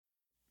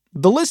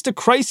The list of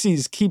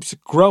crises keeps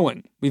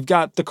growing. We've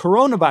got the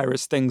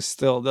coronavirus thing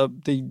still,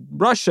 the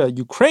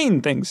Russia-Ukraine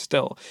thing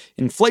still.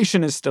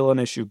 Inflation is still an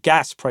issue.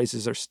 Gas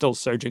prices are still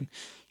surging.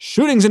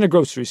 Shootings in a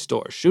grocery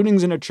store,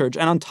 shootings in a church.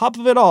 And on top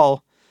of it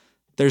all,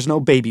 there's no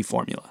baby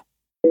formula.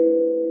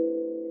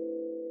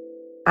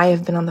 I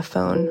have been on the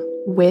phone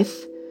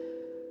with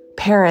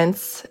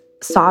parents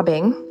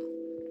sobbing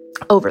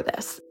over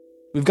this.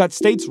 We've got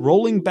states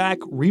rolling back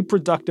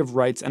reproductive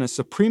rights and a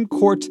Supreme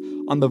Court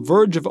on the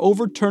verge of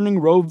overturning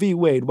Roe v.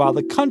 Wade while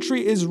the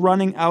country is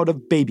running out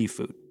of baby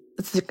food.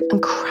 It's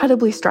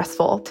incredibly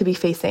stressful to be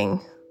facing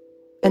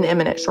an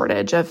imminent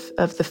shortage of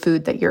the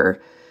food that your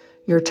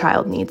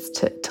child needs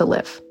to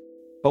live.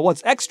 But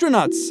what's extra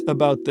nuts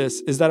about this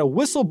is that a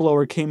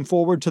whistleblower came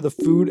forward to the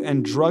Food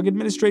and Drug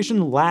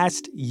Administration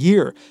last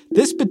year.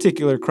 This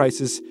particular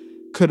crisis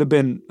could have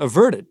been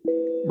averted.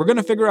 We're going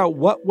to figure out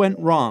what went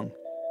wrong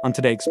on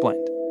Today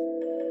Explained.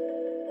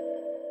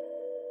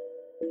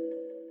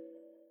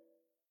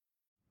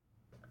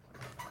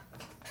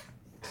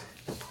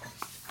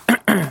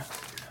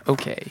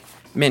 Okay.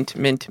 Mint.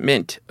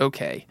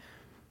 Okay.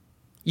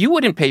 You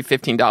wouldn't pay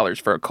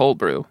 $15 for a cold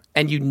brew,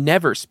 and you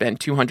never spend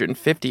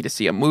 $250 to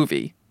see a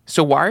movie.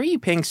 So why are you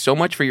paying so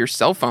much for your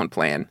cell phone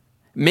plan?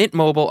 Mint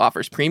Mobile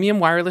offers premium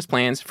wireless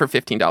plans for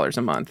 $15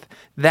 a month.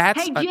 Hey,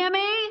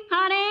 Jimmy,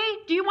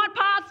 honey, do you want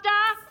pasta?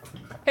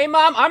 Hey,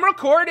 Mom, I'm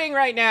recording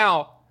right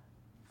now.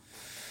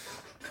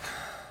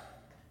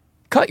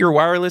 Cut your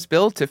wireless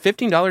bill to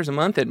 $15 a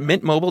month at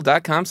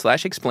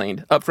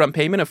mintmobile.com/explained. Upfront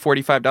payment of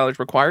 $45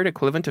 required,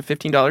 equivalent to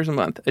 $15 a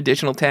month.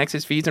 Additional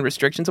taxes, fees, and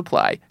restrictions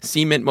apply.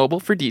 See Mint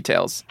Mobile for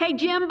details. Hey,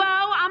 Jimbo,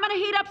 I'm going to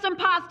heat up some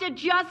pasta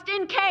just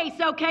in case,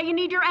 okay? You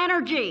need your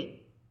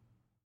energy.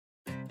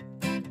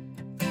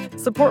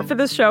 Support for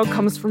this show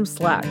comes from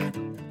Slack.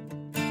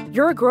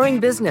 You're a growing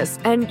business,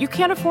 and you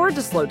can't afford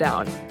to slow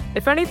down.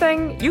 If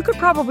anything, you could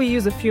probably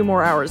use a few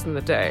more hours in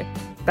the day.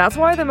 That's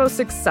why the most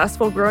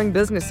successful growing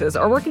businesses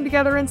are working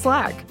together in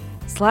Slack.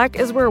 Slack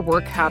is where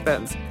work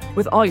happens,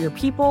 with all your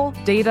people,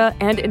 data,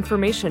 and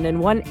information in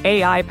one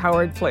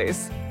AI-powered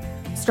place.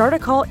 Start a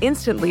call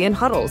instantly in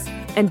huddles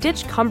and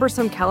ditch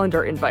cumbersome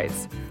calendar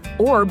invites.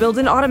 Or build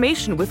an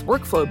automation with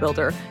Workflow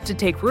Builder to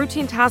take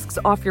routine tasks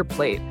off your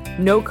plate.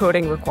 No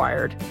coding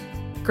required.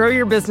 Grow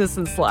your business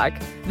in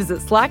Slack.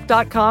 Visit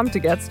slack.com to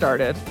get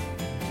started.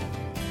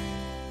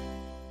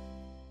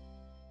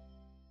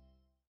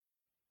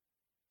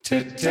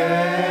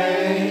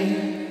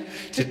 Today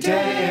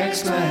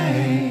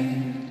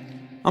Explained.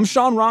 I'm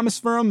Sean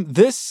Rameswaram.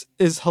 This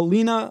is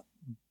Helena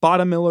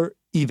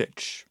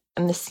Bottomiller-Evich.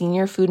 I'm the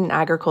senior food and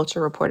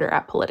agriculture reporter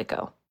at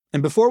Politico.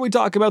 And before we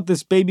talk about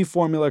this baby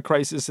formula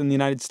crisis in the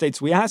United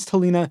States, we asked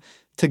Helena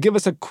to give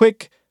us a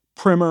quick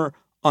primer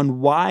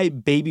on why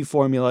baby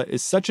formula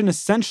is such an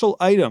essential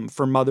item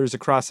for mothers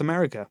across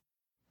America.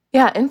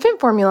 Yeah, infant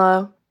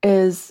formula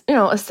is,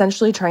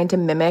 essentially trying to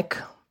mimic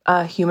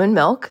human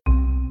milk.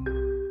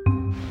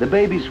 The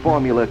baby's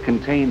formula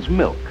contains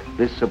milk.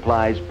 This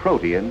supplies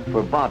protein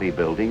for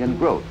bodybuilding and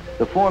growth.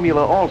 The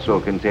formula also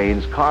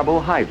contains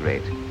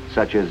carbohydrate,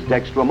 such as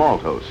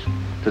dextromaltose,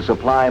 to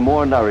supply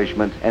more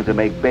nourishment and to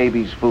make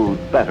baby's food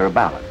better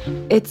balanced.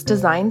 It's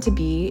designed to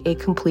be a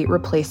complete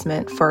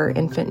replacement for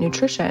infant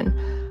nutrition.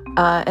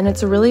 And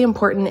it's a really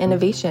important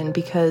innovation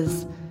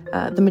because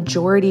the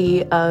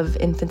majority of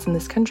infants in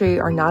this country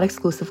are not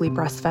exclusively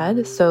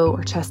breastfed,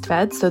 or chest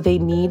fed, so they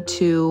need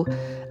to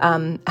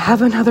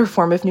have another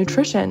form of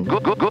nutrition.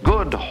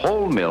 Good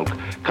whole milk,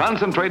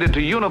 concentrated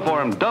to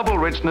uniform double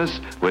richness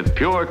with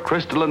pure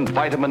crystalline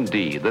vitamin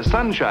D, the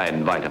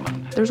sunshine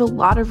vitamin. There's a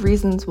lot of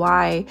reasons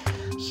why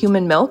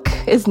human milk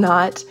is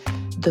not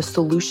the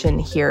solution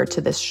here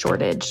to this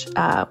shortage.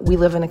 We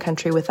live in a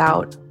country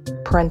without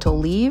parental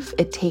leave.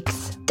 It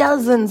takes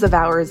dozens of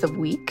hours a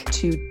week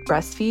to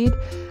breastfeed.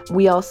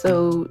 We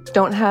also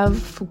don't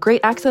have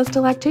great access to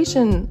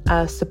lactation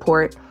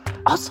support.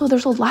 Also,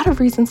 there's a lot of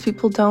reasons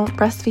people don't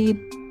breastfeed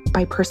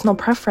by personal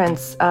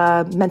preference,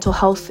 mental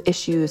health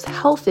issues.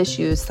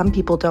 Some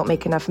people don't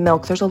make enough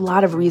milk. There's a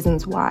lot of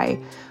reasons why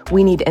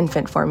we need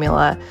infant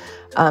formula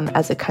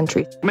as a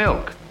country.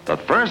 Milk, the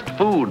first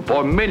food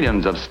for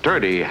millions of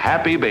sturdy,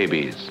 happy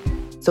babies.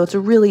 So it's a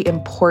really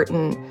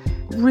important,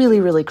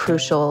 really, really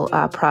crucial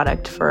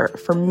product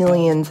for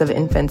millions of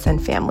infants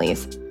and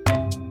families.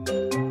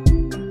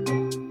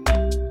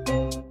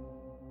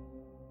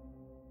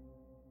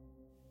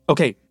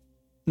 Okay,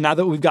 now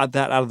that we've got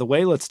that out of the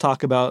way, let's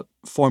talk about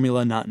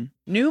Formula None.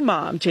 New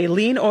mom,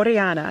 Jaylene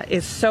Orellana,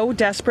 is so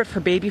desperate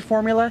for baby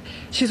formula,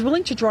 she's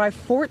willing to drive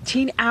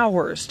 14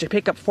 hours to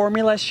pick up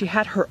formula she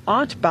had her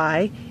aunt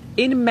buy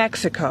in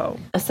Mexico.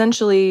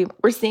 Essentially,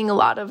 we're seeing a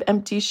lot of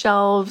empty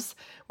shelves.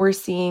 We're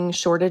seeing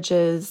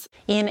shortages.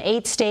 In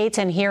 8 states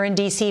and here in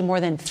D.C., more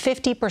than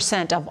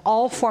 50% of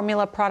all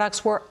formula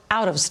products were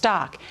out of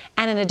stock.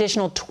 And an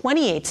additional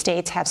 28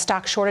 states have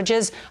stock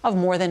shortages of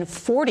more than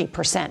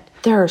 40%.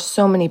 There are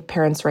so many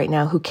parents right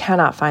now who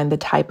cannot find the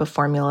type of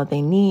formula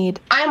they need.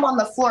 I'm on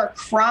the floor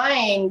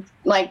crying,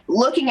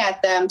 looking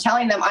at them,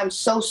 telling them I'm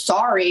so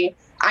sorry.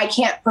 I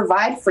can't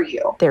provide for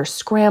you. They're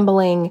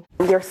scrambling.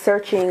 They're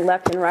searching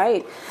left and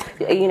right.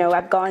 You know,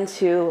 I've gone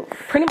to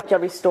pretty much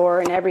every store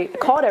and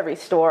called every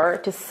store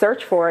to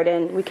search for it,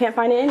 and we can't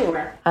find it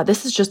anywhere.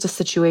 This is just a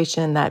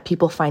situation that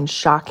people find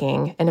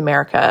shocking in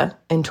America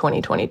in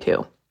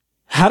 2022.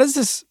 How does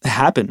this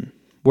happen?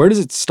 Where does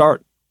it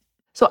start?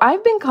 So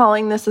I've been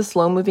calling this a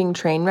slow-moving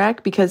train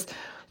wreck because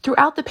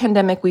throughout the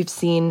pandemic, we've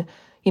seen,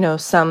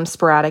 some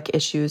sporadic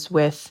issues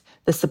with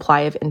the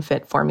supply of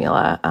infant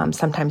formula.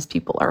 Sometimes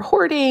people are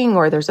hoarding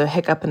or there's a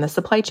hiccup in the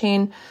supply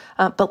chain.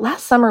 But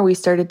last summer, we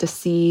started to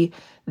see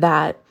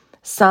that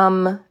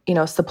some,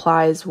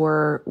 supplies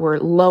were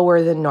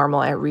lower than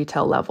normal at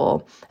retail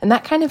level. And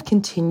that kind of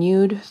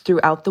continued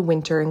throughout the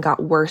winter and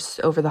got worse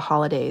over the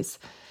holidays.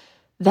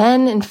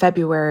 Then in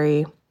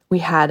February, we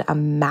had a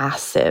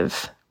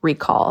massive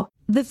recall.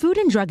 The Food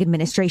and Drug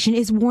Administration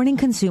is warning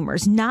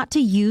consumers not to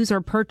use or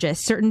purchase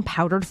certain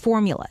powdered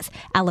formulas,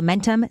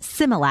 Alimentum,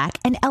 Similac,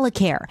 and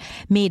Elecare,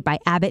 made by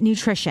Abbott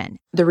Nutrition.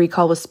 The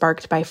recall was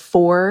sparked by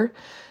 4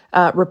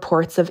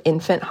 reports of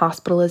infant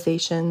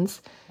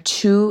hospitalizations.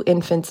 2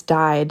 infants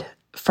died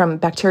from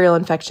bacterial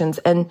infections,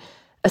 and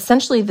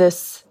essentially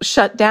this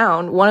shut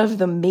down one of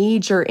the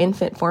major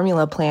infant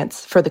formula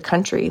plants for the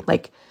country.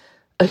 Like,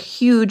 a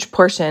huge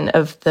portion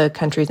of the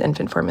country's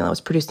infant formula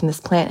was produced in this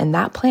plant, and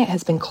that plant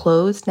has been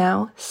closed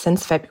now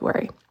since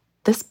February.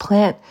 This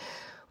plant,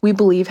 we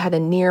believe, had a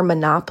near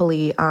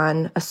monopoly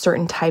on a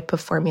certain type of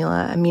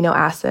formula, amino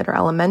acid or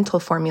elemental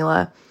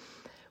formula,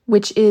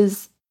 which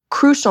is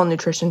crucial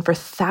nutrition for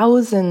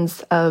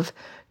thousands of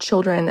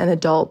children and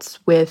adults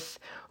with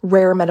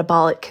rare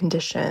metabolic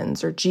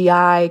conditions or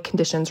GI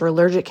conditions or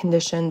allergic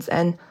conditions.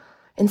 And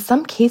in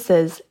some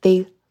cases,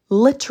 they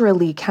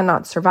literally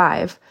cannot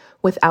survive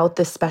without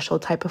this special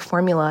type of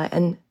formula,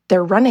 and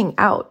they're running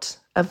out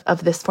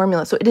of this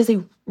formula. So it is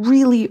a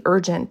really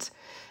urgent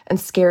and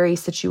scary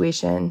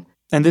situation.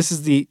 And this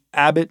is the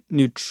Abbott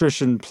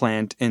Nutrition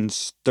plant in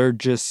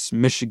Sturgis,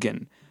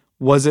 Michigan.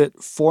 Was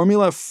it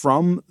formula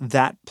from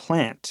that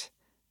plant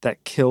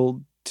that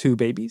killed 2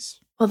 babies?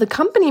 Well, the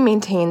company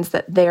maintains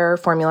that their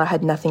formula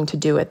had nothing to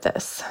do with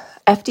this.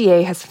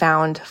 FDA has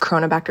found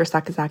Coronabacter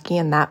sakazaki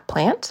in that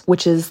plant,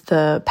 which is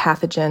the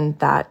pathogen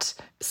that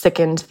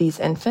sickened these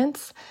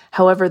infants.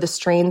 However, the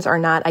strains are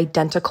not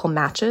identical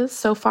matches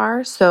so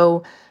far.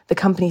 So the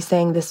company's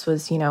saying this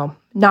was,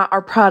 not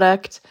our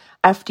product.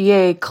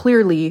 FDA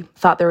clearly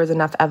thought there was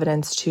enough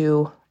evidence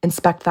to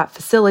inspect that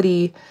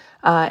facility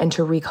and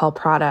to recall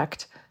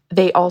product.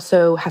 They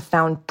also have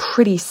found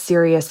pretty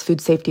serious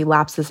food safety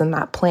lapses in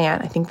that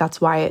plant. I think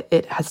that's why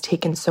it has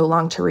taken so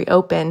long to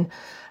reopen.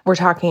 We're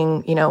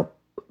talking,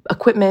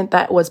 equipment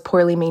that was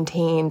poorly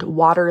maintained,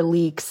 water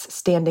leaks,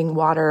 standing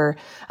water,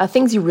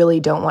 things you really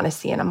don't want to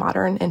see in a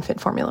modern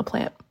infant formula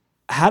plant.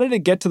 How did it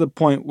get to the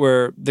point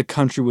where the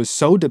country was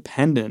so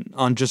dependent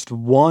on just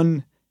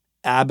one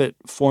Abbott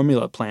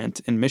formula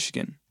plant in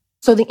Michigan?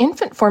 So the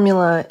infant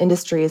formula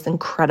industry is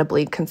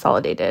incredibly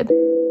consolidated.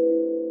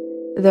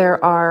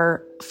 There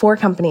are 4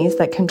 companies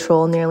that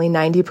control nearly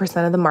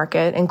 90% of the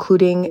market,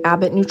 including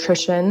Abbott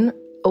Nutrition,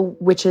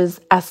 which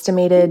is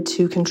estimated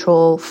to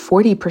control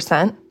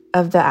 40%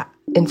 of the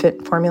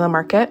infant formula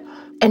market.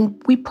 And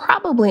we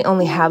probably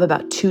only have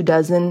about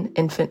 24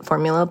 infant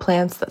formula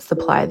plants that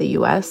supply the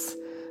U.S.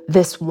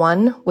 This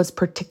one was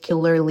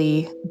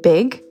particularly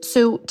big.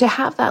 So to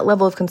have that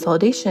level of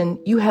consolidation,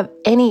 you have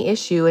any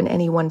issue in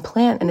any one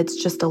plant, and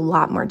it's just a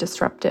lot more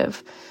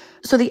disruptive.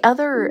 So the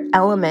other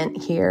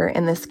element here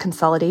in this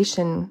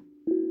consolidation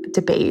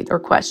debate or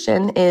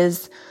question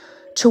is,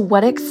 to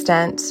what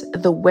extent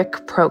the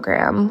WIC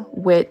program,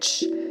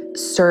 which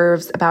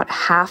serves about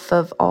half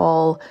of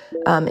all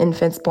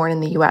infants born in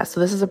the U.S. So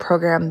this is a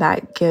program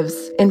that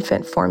gives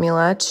infant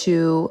formula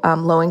to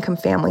low-income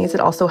families. It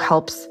also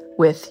helps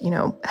with,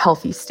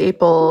 healthy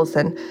staples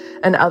and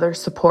other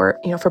support,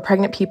 for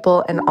pregnant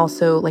people and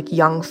also like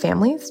young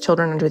families,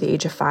 children under the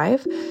age of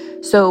 5.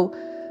 So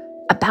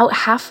about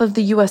half of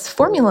the U.S.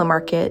 formula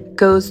market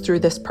goes through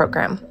this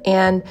program.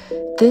 And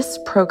this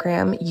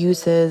program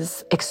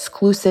uses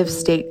exclusive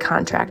state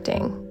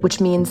contracting, which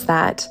means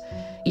that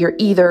you're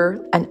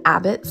either an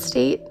Abbott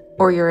state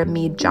or you're a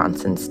Mead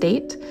Johnson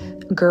state.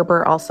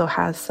 Gerber also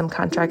has some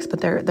contracts,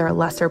 but they're a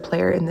lesser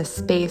player in this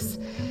space.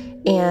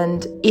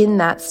 And in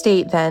that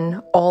state,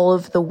 then all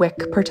of the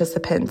WIC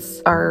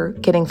participants are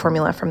getting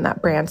formula from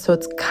that brand. So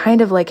it's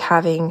kind of like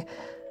having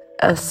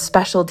a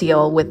special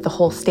deal with the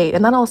whole state.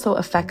 And that also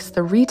affects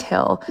the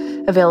retail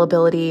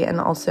availability and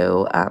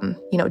also,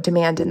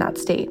 demand in that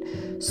state.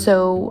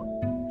 So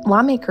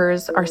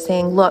lawmakers are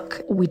saying,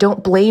 look, we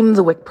don't blame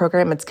the WIC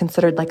program. It's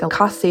considered like a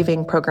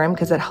cost-saving program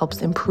because it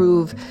helps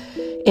improve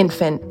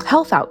infant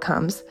health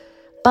outcomes.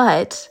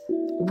 But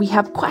we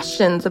have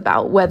questions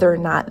about whether or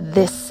not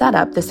this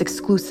setup, this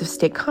exclusive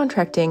state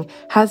contracting,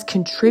 has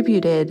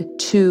contributed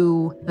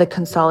to the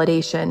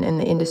consolidation in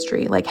the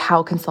industry, like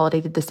how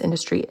consolidated this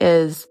industry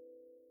is.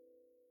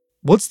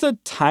 What's the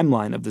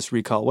timeline of this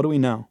recall? What do we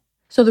know?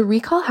 So the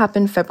recall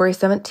happened February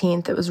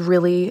 17th. It was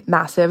really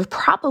massive,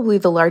 probably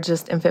the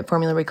largest infant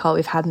formula recall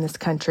we've had in this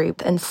country.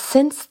 And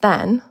since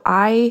then,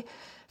 I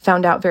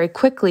found out very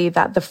quickly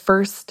that the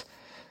first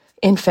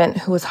infant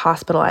who was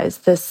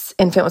hospitalized, this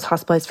infant was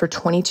hospitalized for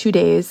 22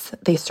 days.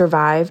 They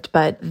survived,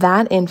 but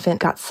that infant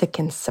got sick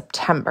in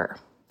September.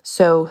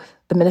 So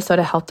the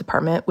Minnesota Health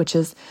Department, which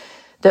is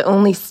the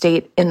only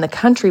state in the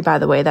country, by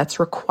the way, that's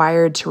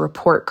required to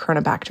report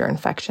Coronabacter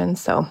infection,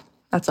 so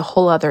that's a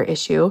whole other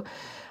issue.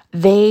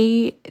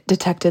 They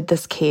detected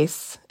this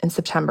case in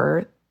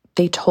September.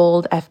 They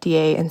told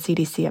FDA and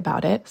CDC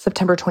about it.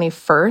 September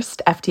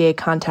 21st, FDA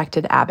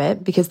contacted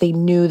Abbott because they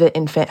knew the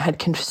infant had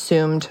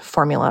consumed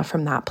formula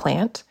from that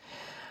plant.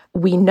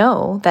 We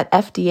know that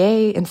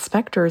FDA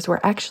inspectors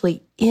were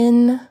actually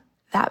in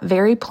that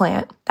very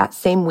plant that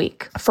same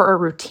week for a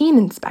routine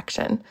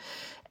inspection.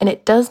 And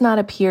it does not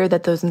appear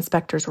that those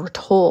inspectors were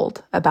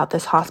told about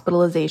this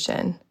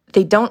hospitalization.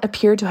 They don't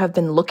appear to have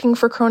been looking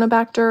for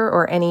Coronabacter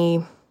or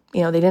any,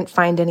 they didn't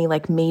find any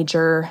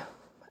major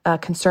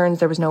concerns.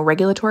 There was no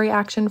regulatory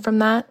action from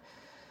that.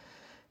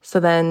 So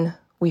then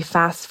we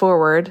fast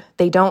forward.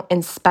 They don't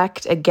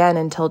inspect again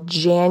until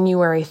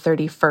January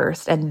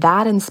 31st. And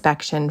that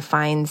inspection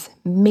finds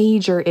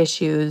major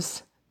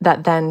issues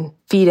that then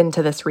feed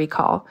into this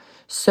recall.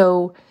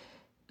 So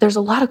there's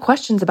a lot of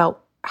questions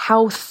about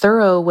how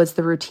thorough was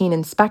the routine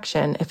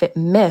inspection if it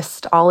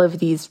missed all of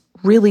these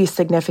really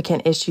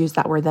significant issues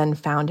that were then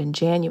found in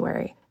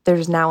January.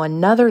 There's now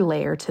another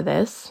layer to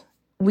this.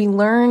 We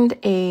learned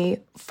a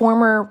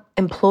former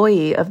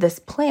employee of this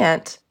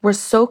plant was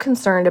so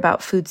concerned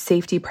about food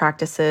safety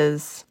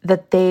practices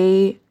that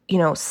they,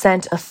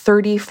 sent a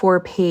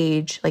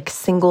 34-page,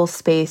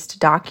 single-spaced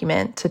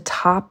document to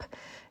top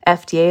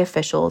FDA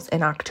officials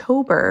in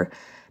October,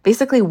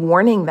 basically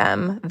warning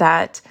them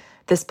that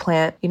this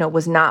plant,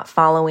 was not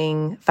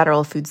following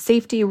federal food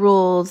safety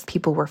rules.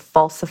 People were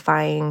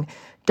falsifying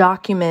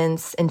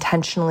documents,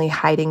 intentionally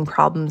hiding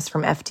problems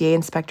from FDA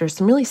inspectors,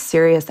 some really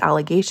serious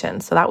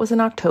allegations. So that was in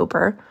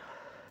October.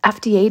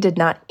 FDA did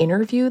not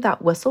interview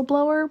that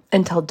whistleblower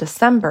until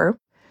December.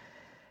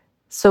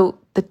 So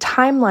the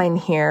timeline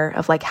here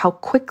of how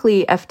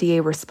quickly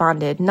FDA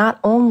responded,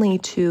 not only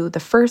to the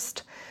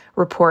first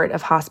report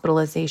of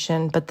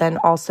hospitalization, but then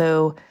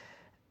also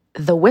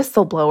the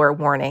whistleblower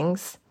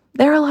warnings,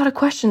 there are a lot of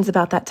questions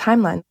about that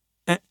timeline.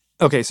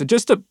 Okay, so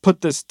just to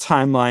put this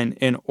timeline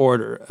in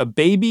order, a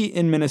baby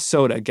in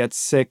Minnesota gets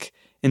sick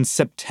in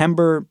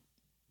September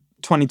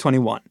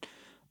 2021.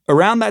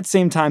 Around that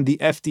same time, the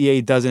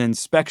FDA does an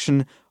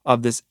inspection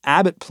of this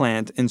Abbott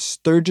plant in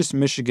Sturgis,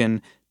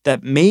 Michigan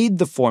that made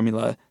the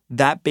formula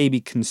that baby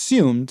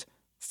consumed,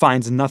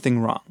 finds nothing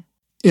wrong.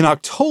 In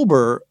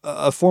October,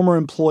 a former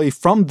employee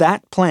from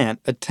that plant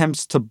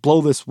attempts to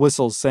blow this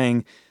whistle,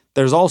 saying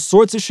there's all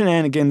sorts of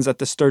shenanigans at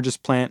the Sturgis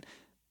plant.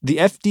 The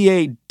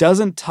FDA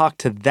doesn't talk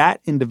to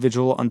that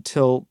individual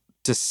until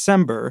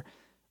December.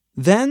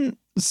 Then,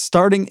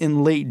 starting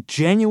in late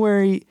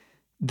January,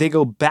 they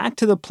go back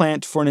to the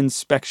plant for an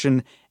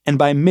inspection, and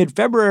by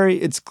mid-February,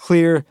 it's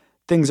clear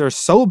things are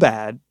so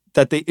bad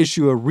that they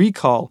issue a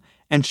recall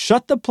and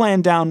shut the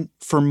plant down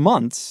for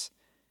months.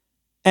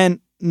 And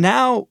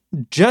now,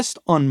 just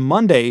on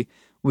Monday,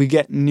 we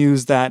get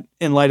news that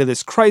in light of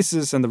this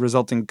crisis and the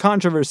resulting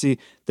controversy,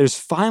 there's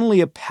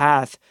finally a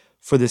path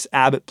for this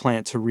Abbott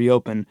plant to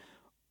reopen.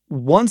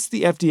 Once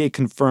the FDA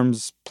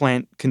confirms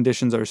plant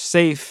conditions are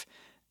safe,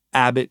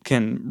 Abbott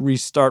can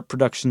restart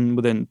production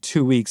within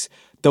 2 weeks,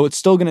 though it's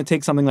still going to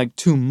take something like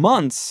 2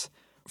 months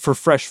for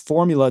fresh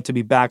formula to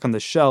be back on the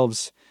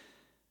shelves.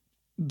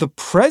 The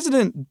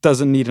president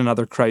doesn't need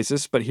another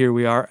crisis, but here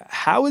we are.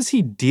 How is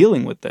he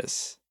dealing with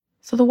this?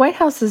 So the White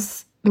House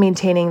is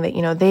maintaining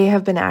that, they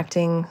have been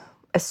acting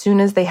as soon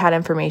as they had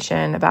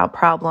information about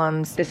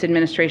problems. This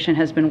administration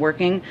has been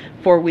working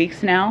for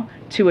weeks now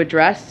to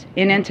address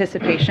in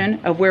anticipation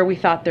of where we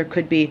thought there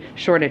could be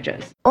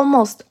shortages.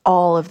 Almost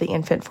all of the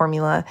infant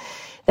formula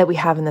that we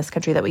have in this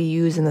country, that we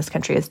use in this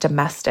country, is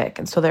domestic.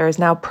 And so there is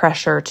now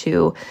pressure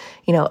to,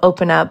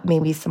 open up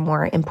maybe some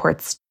more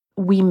imports.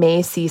 We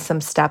may see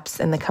some steps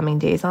in the coming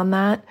days on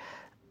that.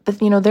 But,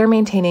 they're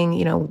maintaining,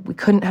 we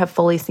couldn't have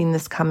fully seen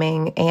this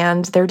coming,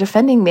 and they're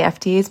defending the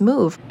FDA's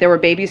move. There were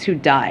babies who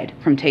died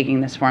from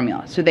taking this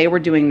formula, so they were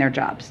doing their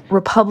jobs.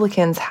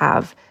 Republicans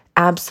have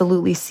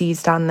absolutely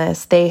seized on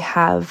this. They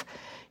have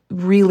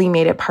really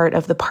made it part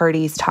of the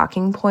party's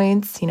talking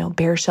points,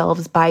 bare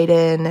shelves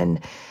Biden, and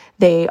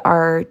they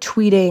are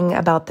tweeting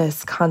about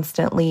this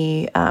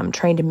constantly,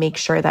 trying to make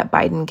sure that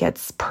Biden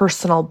gets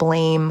personal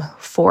blame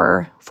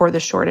for the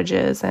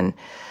shortages. And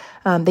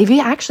they've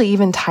actually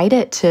even tied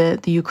it to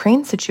the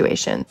Ukraine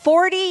situation.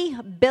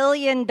 $40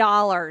 billion,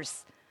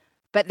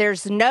 but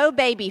there's no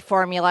baby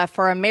formula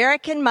for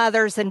American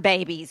mothers and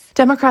babies.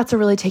 Democrats are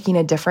really taking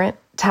a different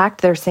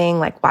tact. They're saying,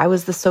 why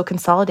was this so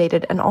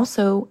consolidated? And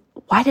also,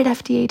 why did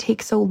FDA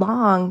take so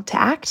long to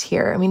act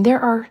here? I mean, there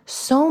are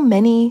so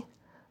many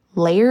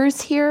layers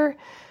here.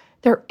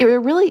 It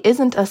really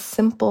isn't a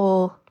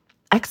simple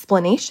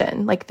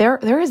explanation.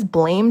 There is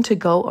blame to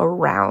go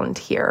around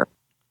here.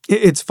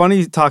 It's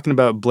funny talking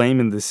about blame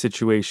in this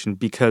situation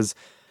because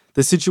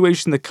the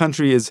situation the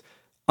country is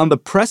on the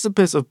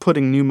precipice of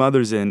putting new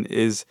mothers in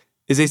is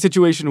a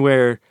situation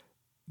where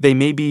they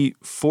may be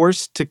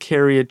forced to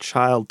carry a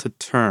child to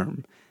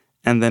term,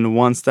 and then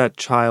once that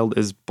child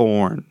is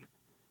born,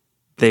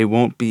 they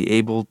won't be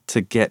able to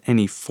get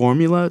any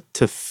formula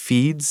to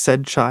feed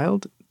said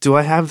child. Do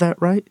I have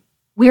that right?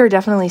 We are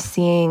definitely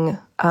seeing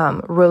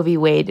Roe v.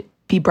 Wade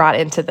be brought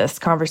into this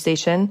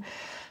conversation.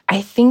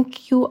 I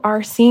think you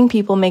are seeing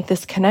people make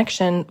this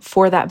connection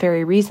for that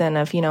very reason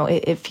of,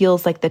 it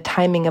feels like the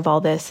timing of all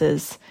this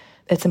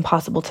it's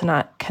impossible to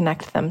not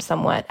connect them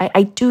somewhat.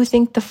 I do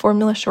think the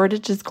formula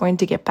shortage is going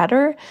to get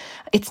better.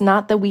 It's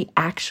not that we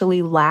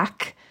actually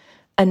lack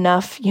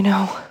enough,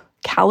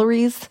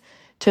 calories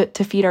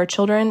to feed our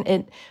children.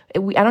 I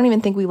don't even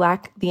think we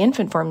lack the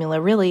infant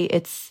formula, really.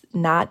 It's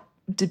not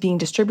being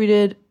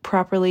distributed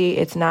properly.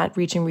 It's not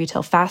reaching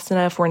retail fast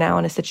enough. We're now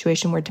in a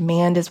situation where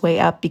demand is way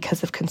up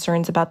because of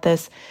concerns about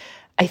this.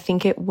 I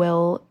think it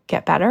will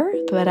get better,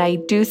 but I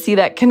do see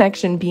that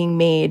connection being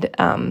made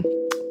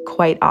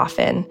quite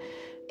often.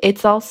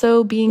 It's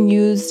also being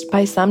used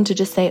by some to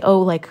just say,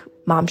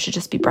 mom should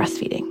just be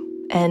breastfeeding.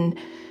 And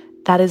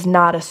that is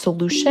not a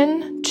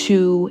solution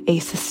to a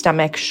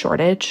systemic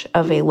shortage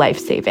of a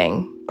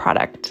life-saving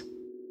product.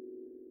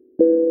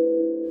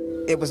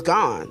 It was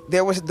gone.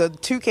 There was the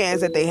 2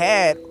 cans that they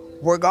had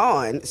were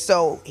gone.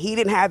 So he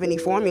didn't have any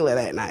formula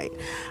that night.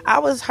 I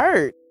was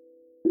hurt.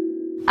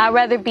 I'd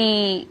rather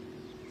be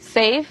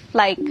safe,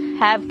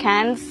 have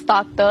cans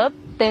stocked up,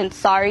 than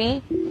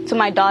sorry to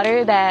my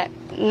daughter that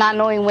not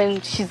knowing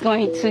when she's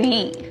going to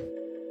eat.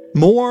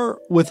 More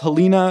with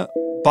Helena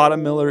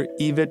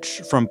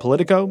Bottomiller-Evich from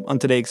Politico on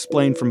Today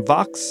Explained from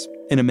Vox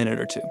in a minute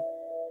or two.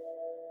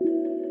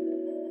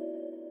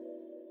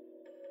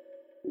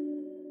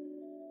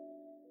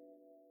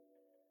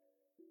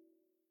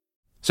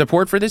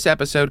 Support for this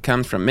episode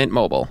comes from Mint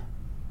Mobile.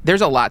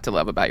 There's a lot to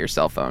love about your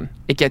cell phone.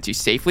 It gets you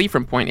safely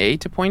from point A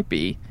to point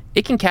B.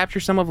 It can capture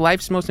some of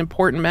life's most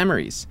important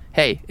memories.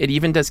 Hey, it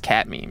even does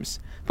cat memes.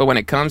 But when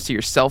it comes to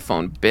your cell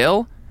phone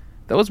bill,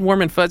 those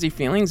warm and fuzzy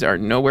feelings are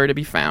nowhere to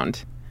be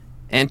found.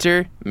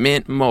 Enter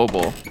Mint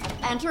Mobile.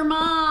 Enter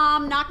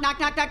Mom. Knock, knock,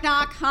 knock, knock,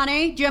 knock.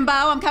 Honey, Jimbo,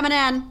 I'm coming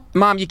in.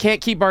 Mom, you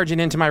can't keep barging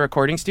into my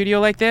recording studio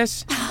like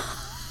this.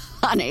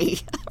 Honey,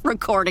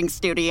 recording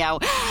studio.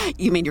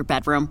 You mean your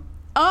bedroom?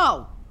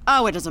 Oh,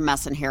 it is a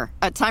mess in here.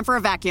 Time for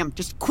a vacuum.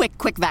 Just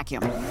quick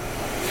vacuum.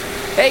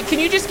 Hey, can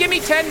you just give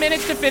me 10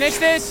 minutes to finish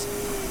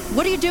this?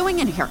 What are you doing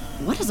in here?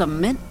 What is a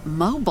Mint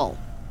Mobile?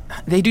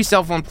 They do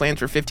cell phone plans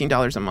for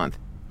 $15 a month.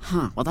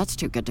 Well, that's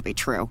too good to be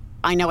true.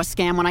 I know a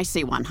scam when I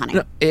see one, honey.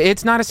 No,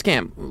 it's not a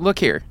scam. Look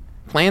here.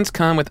 Plans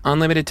come with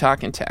unlimited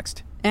talk and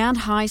text. And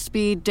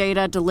high-speed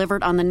data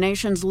delivered on the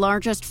nation's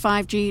largest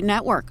 5G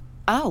network.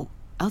 Oh,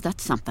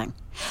 that's something.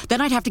 Then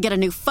I'd have to get a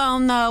new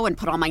phone, though, and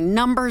put all my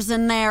numbers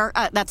in there.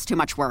 That's too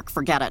much work.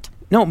 Forget it.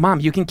 No,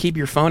 Mom, you can keep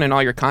your phone and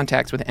all your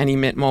contacts with any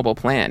Mint Mobile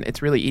plan.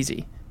 It's really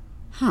easy.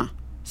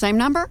 Same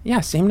number?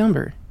 Yeah, same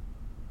number.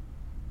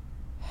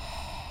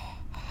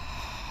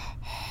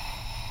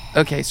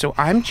 Okay, so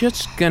I'm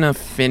just gonna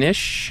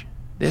finish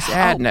this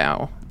ad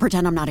now.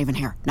 Pretend I'm not even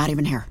here. Not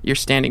even here. You're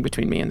standing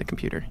between me and the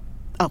computer.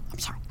 Oh, I'm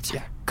sorry.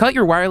 Yeah. Cut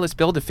your wireless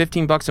bill to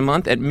 $15 a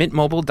month at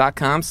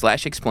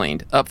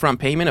mintmobile.com/explained. Upfront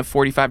payment of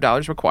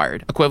 $45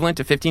 required, equivalent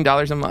to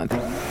 $15 a month.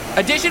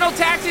 Additional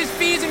taxes,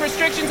 fees, and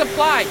restrictions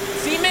apply.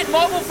 See Mint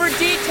Mobile for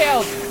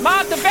details.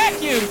 Mom, the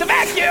vacuum! The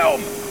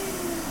vacuum!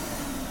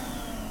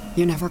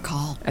 You never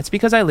call. That's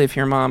because I live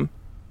here, Mom.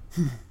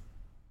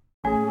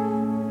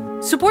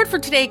 Support for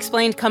Today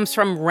Explained comes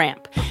from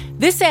Ramp.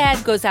 This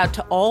ad goes out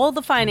to all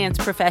the finance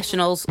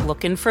professionals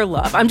looking for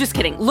love. I'm just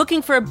kidding.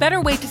 Looking for a better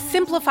way to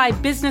simplify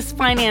business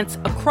finance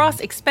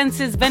across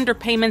expenses, vendor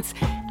payments,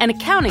 and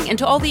accounting. And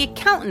to all the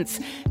accountants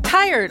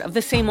tired of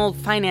the same old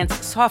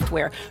finance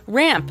software,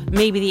 Ramp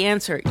may be the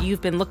answer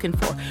you've been looking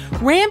for.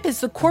 Ramp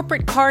is the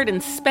corporate card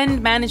and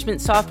spend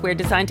management software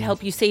designed to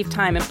help you save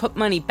time and put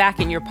money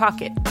back in your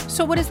pocket.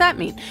 So what does that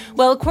mean?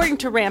 Well, according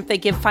to Ramp, they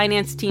give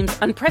finance teams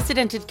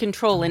unprecedented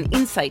control and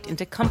insight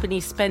into company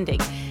spending,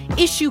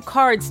 issue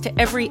cards to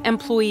every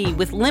employee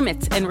with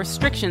limits and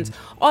restrictions,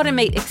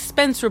 automate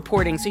expense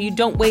reporting so you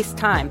don't waste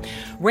time.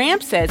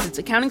 Ramp says its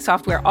accounting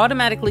software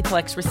automatically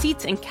collects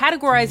receipts and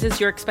categorizes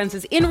your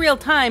expenses in real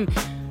time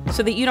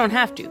so that you don't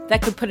have to.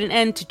 That could put an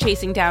end to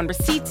chasing down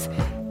receipts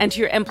and to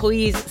your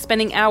employees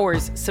spending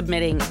hours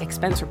submitting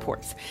expense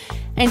reports.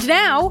 And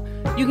now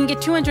you can get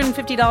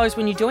 $250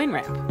 when you join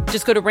Ramp.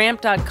 Just go to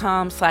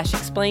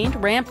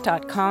ramp.com/explained,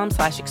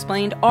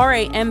 ramp.com/explained,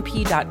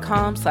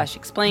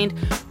 ramp.com/explained.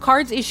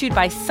 Cards issued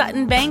by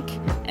Sutton Bank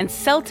and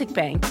Celtic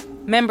Bank,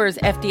 members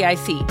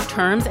FDIC.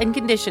 Terms and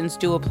conditions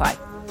do apply.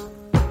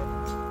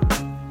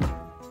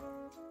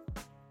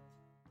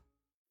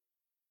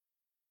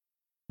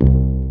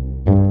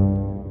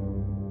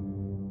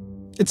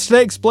 It's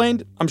Today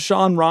Explained. I'm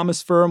Sean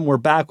Rameswaram. We're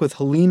back with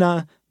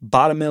Helena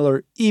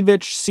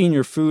Bottomiller-Evich,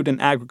 senior food and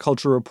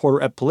agriculture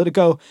reporter at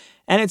Politico.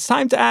 And it's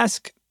time to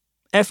ask,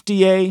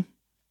 FDA,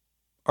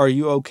 are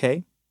you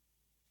okay?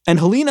 And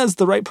Helena's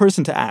the right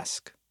person to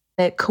ask.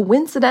 It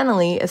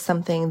coincidentally is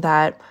something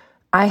that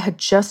I had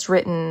just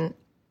written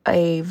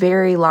a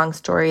very long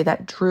story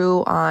that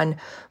drew on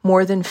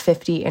more than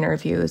 50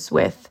 interviews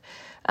with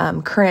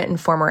current and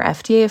former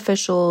FDA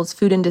officials,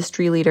 food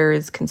industry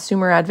leaders,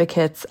 consumer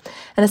advocates.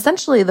 And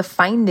essentially the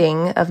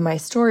finding of my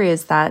story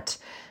is that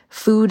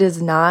food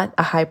is not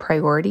a high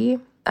priority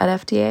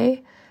at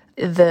FDA.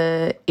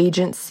 The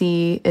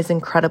agency is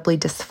incredibly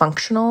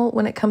dysfunctional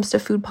when it comes to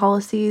food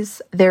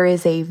policies. There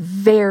is a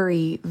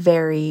very,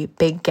 very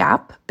big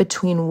gap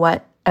between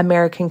what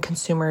American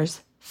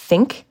consumers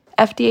think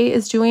FDA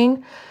is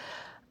doing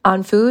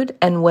on food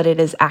and what it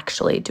is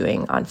actually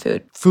doing on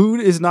food. Food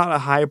is not a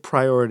high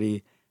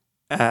priority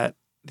at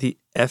the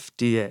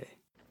FDA.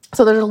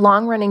 So there's a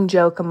long-running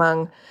joke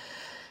among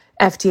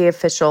FDA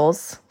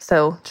officials.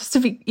 So just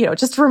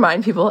to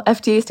remind people,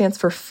 FDA stands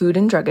for Food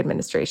and Drug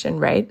Administration,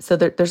 right? So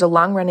there's a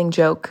long-running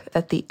joke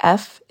that the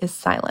F is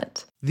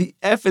silent. The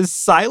F is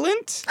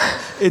silent?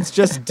 It's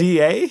just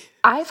DA?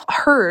 I've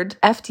heard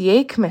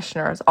FDA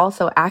commissioners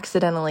also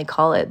accidentally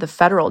call it the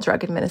Federal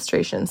Drug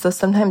Administration. So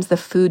sometimes the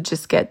food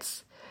just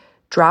gets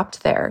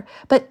dropped there.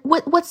 But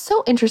what's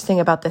so interesting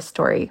about this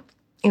story,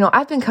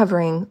 I've been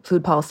covering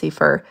food policy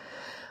for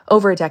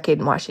over a decade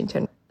in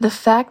Washington. The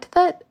fact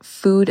that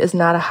food is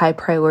not a high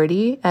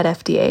priority at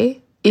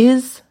FDA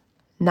is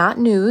not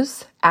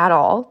news at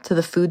all to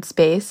the food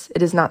space.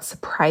 It is not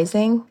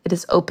surprising. It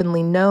is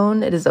openly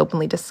known. It is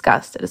openly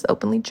discussed. It is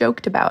openly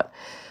joked about.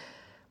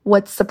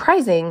 What's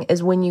surprising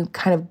is when you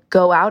kind of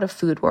go out of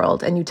food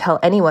world and you tell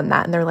anyone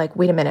that and they're like,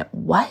 wait a minute,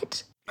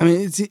 what? I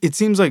mean, it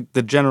seems like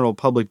the general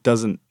public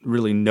doesn't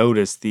really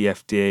notice the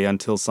FDA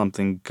until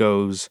something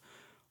goes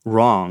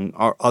wrong.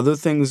 Are other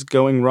things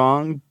going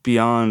wrong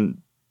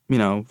beyond,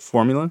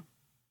 formula?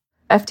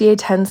 FDA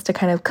tends to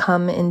kind of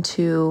come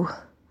into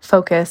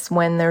focus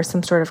when there's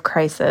some sort of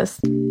crisis.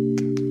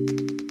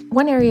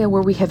 One area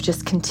where we have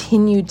just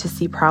continued to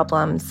see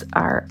problems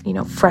are,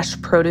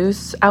 fresh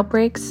produce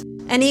outbreaks.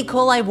 An E.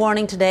 coli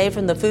warning today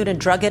from the Food and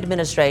Drug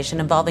Administration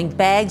involving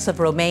bags of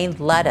romaine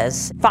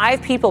lettuce.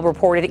 5 people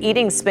reported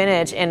eating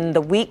spinach in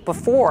the week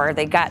before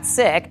they got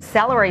sick.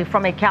 Celery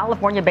from a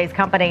California-based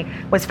company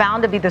was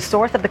found to be the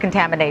source of the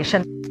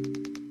contamination.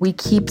 We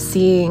keep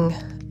seeing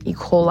E.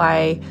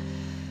 coli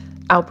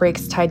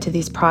outbreaks tied to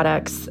these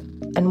products.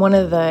 And one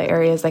of the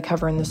areas I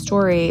cover in the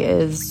story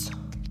is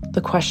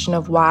the question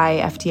of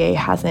why FDA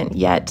hasn't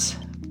yet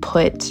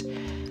put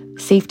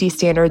safety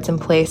standards in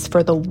place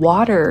for the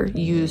water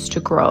used to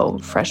grow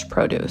fresh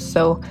produce.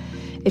 So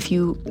if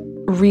you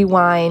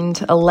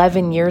rewind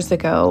 11 years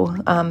ago,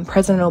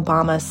 President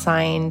Obama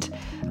signed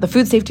the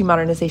Food Safety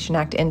Modernization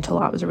Act into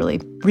law. It was a really,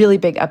 really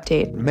big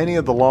update. Many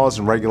of the laws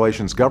and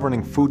regulations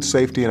governing food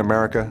safety in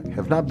America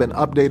have not been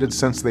updated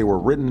since they were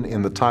written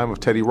in the time of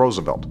Teddy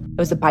Roosevelt. It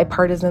was a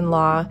bipartisan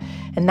law,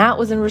 and that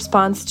was in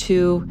response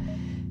to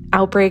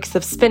outbreaks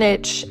of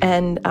spinach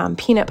and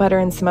peanut butter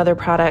and some other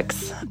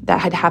products that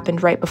had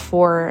happened right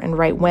before and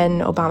right when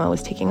Obama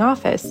was taking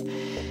office.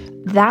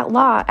 That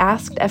law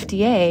asked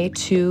FDA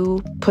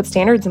to put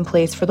standards in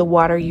place for the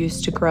water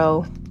used to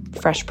grow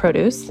fresh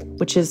produce,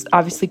 which is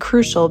obviously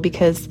crucial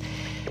because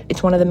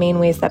it's one of the main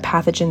ways that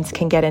pathogens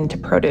can get into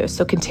produce.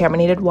 So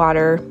contaminated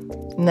water,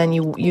 and then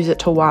you use it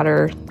to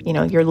water,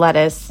 your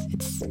lettuce.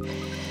 It's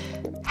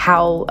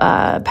how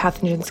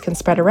pathogens can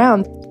spread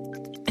around.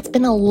 It's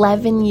been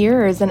 11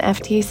 years and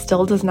FDA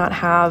still does not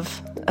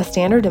have a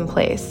standard in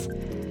place.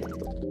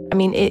 I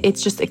mean,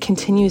 it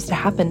continues to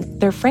happen.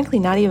 They're frankly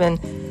not even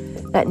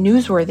that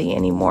newsworthy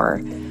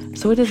anymore.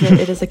 So it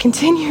is a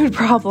continued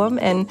problem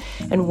and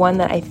one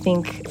that I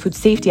think food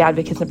safety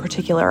advocates in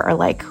particular are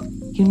like,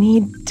 you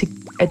need to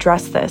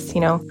address this,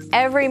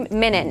 Every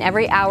minute and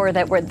every hour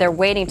that they're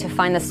waiting to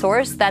find the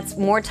source, that's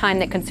more time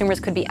that consumers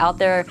could be out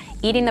there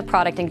eating the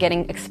product and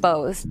getting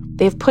exposed.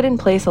 They've put in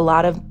place a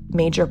lot of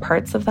major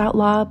parts of that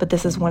law, but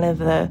this is one of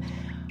the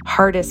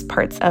hardest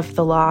parts of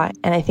the law.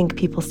 And I think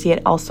people see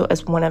it also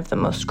as one of the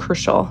most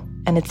crucial.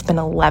 And it's been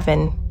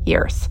 11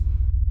 years.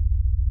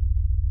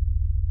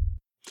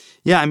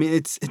 Yeah, I mean,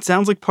 it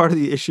sounds like part of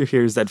the issue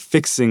here is that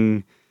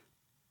fixing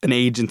an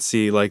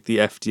agency like the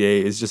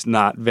FDA is just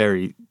not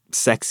very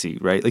sexy,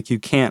 right? Like, you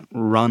can't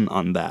run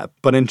on that.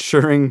 But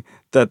ensuring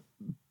that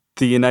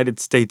the United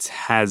States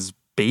has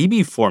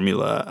baby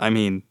formula, I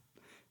mean,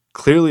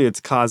 clearly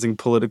it's causing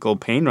political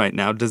pain right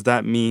now. Does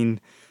that mean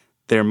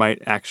there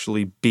might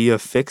actually be a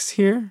fix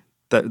here?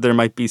 That there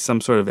might be some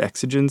sort of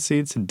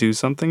exigency to do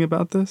something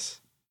about this?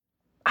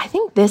 I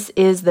think this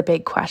is the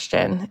big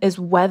question, is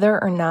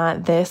whether or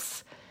not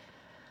this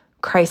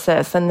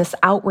crisis and this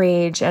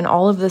outrage and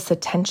all of this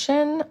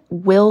attention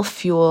will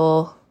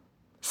fuel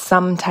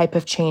some type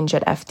of change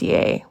at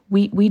FDA.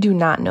 We do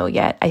not know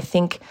yet. I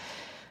think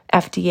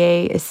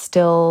FDA is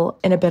still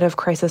in a bit of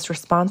crisis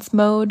response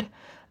mode.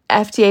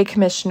 FDA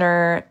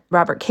Commissioner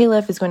Robert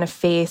Califf is going to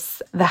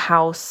face the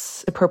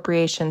House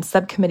Appropriations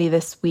Subcommittee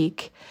this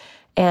week,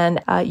 and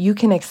you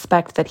can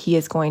expect that he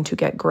is going to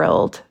get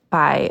grilled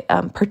by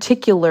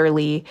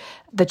particularly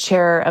the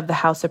chair of the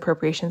House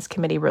Appropriations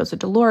Committee, Rosa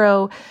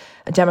DeLauro,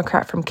 a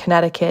Democrat from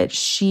Connecticut.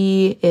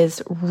 She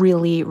is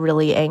really,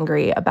 really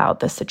angry about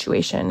this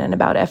situation and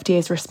about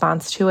FDA's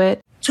response to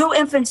it. 2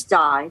 infants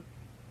died,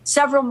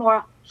 several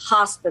more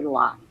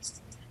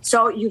hospitalized.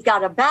 So you've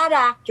got a bad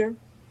actor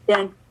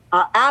in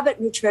Abbott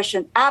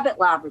Nutrition, Abbott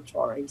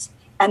Laboratories,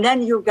 and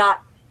then you've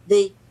got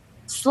the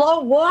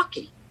slow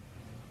walking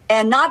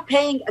and not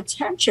paying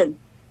attention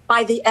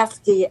by the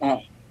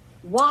FDA.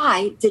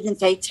 Why didn't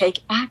they take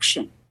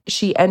action?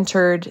 She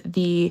entered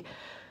the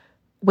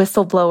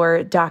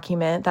whistleblower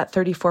document, that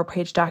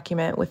 34-page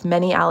document with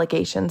many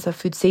allegations of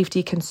food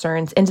safety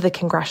concerns, into the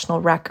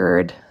congressional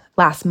record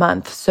last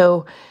month.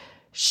 So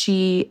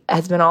she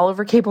has been all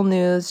over cable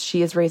news.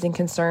 She is raising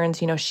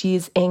concerns.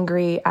 She's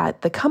angry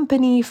at the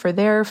company for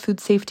their food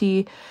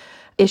safety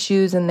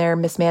issues and their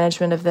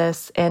mismanagement of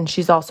this. And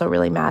she's also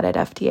really mad at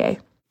FDA.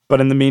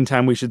 But in the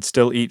meantime, we should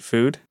still eat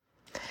food?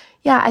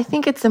 Yeah, I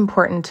think it's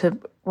important to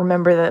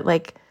remember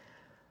that,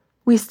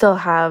 we still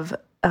have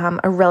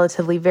a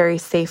relatively very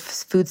safe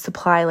food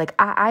supply.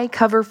 I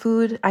cover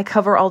food. I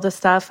cover all this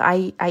stuff.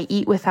 I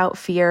eat without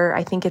fear.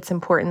 I think it's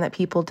important that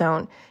people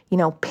don't,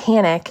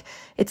 panic.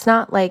 It's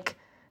not like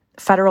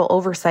federal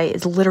oversight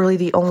is literally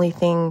the only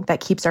thing that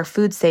keeps our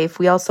food safe.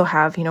 We also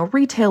have,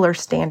 retailer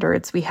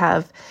standards. We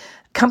have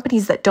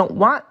companies that don't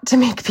want to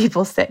make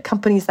people sick,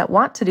 companies that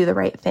want to do the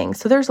right thing.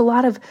 So there's a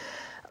lot of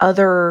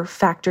other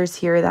factors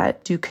here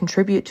that do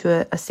contribute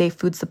to a safe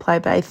food supply.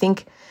 But I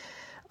think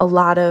a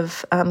lot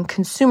of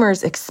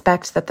consumers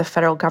expect that the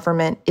federal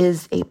government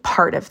is a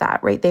part of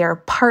that, right? They are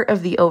part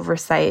of the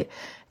oversight,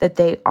 that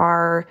they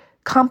are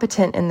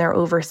competent in their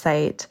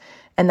oversight,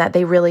 and that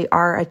they really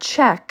are a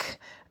check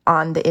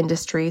on the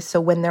industry.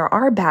 So when there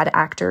are bad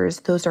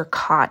actors, those are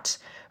caught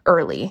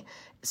early.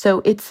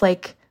 So it's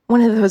like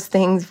one of those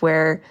things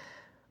where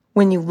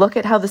when you look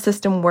at how the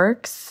system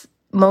works,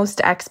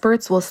 most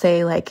experts will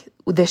say,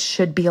 this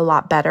should be a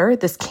lot better.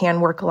 This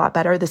can work a lot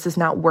better. This is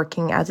not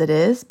working as it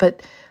is.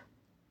 But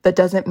that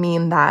doesn't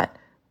mean that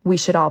we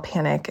should all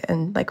panic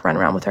and run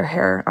around with our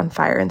hair on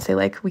fire and say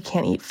we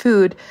can't eat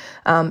food.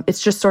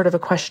 It's just sort of a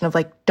question of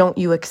don't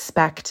you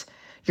expect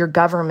your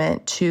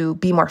government to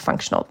be more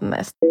functional than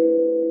this?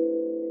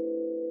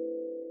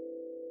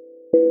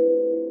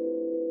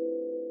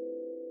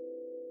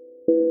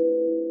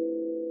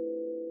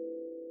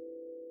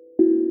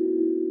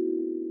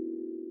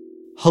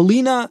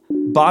 Helena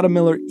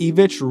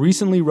Bottomiller-Evich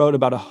recently wrote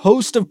about a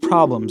host of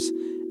problems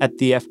at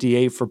the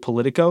FDA for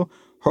Politico.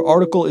 Her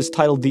article is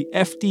titled The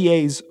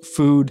FDA's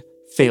Food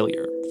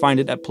Failure. Find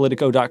it at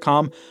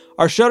Politico.com.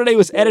 Our show today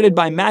was edited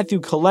by Matthew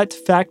Collette,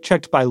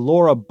 fact-checked by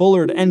Laura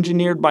Bullard,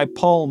 engineered by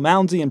Paul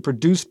Mounsey, and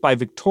produced by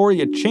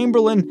Victoria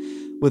Chamberlain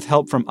with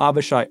help from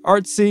Avishai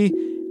Artsy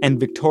and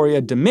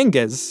Victoria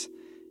Dominguez.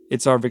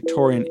 It's our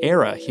Victorian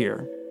era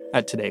here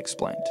at Today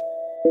Explained.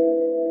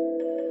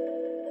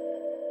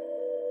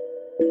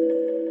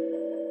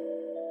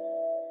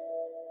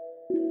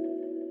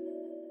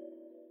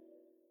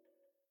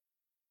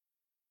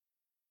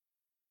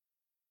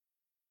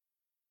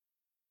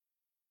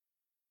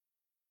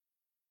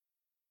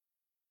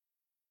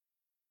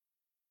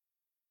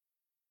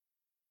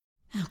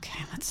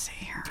 Okay, let's see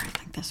here. I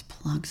think this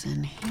plugs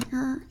in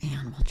here,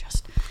 and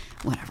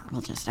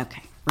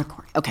okay,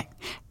 record. Okay.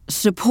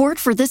 Support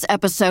for this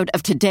episode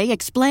of Today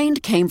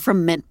Explained came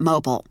from Mint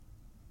Mobile.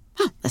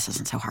 Oh, this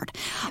isn't so hard.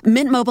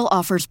 Mint Mobile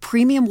offers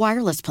premium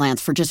wireless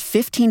plans for just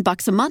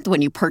 $15 a month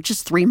when you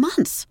purchase 3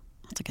 months.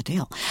 That's a good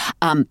deal.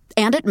 And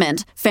at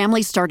Mint,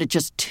 families start at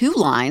just 2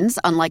 lines,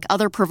 unlike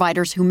other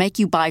providers who make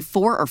you buy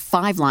 4 or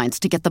 5 lines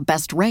to get the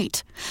best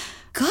rate.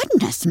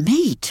 Goodness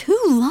me, 2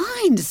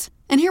 lines.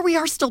 And here we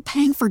are still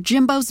paying for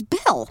Jimbo's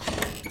bill.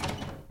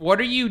 What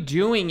are you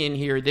doing in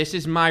here? This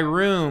is my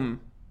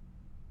room.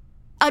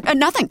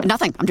 Nothing.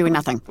 I'm doing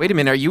nothing. Wait a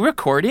minute, are you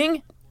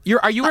recording?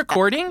 Are you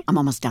recording? I'm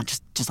almost done.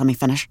 Just let me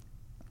finish.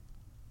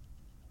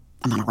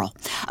 I'm on a roll.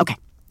 Okay.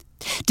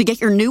 To get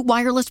your new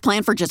wireless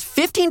plan for just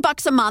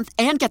 $15 a month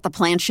and get the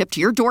plan shipped to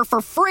your door for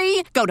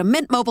free, go to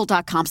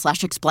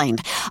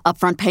mintmobile.com/explained.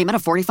 Upfront payment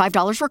of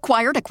 $45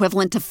 required,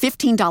 equivalent to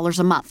 $15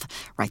 a month.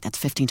 Right, that's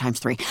 15 times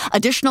 3.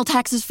 Additional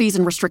taxes, fees,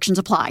 and restrictions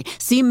apply.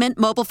 See Mint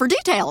Mobile for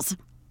details.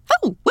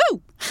 Oh,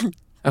 woo!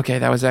 Okay,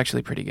 that was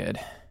actually pretty good.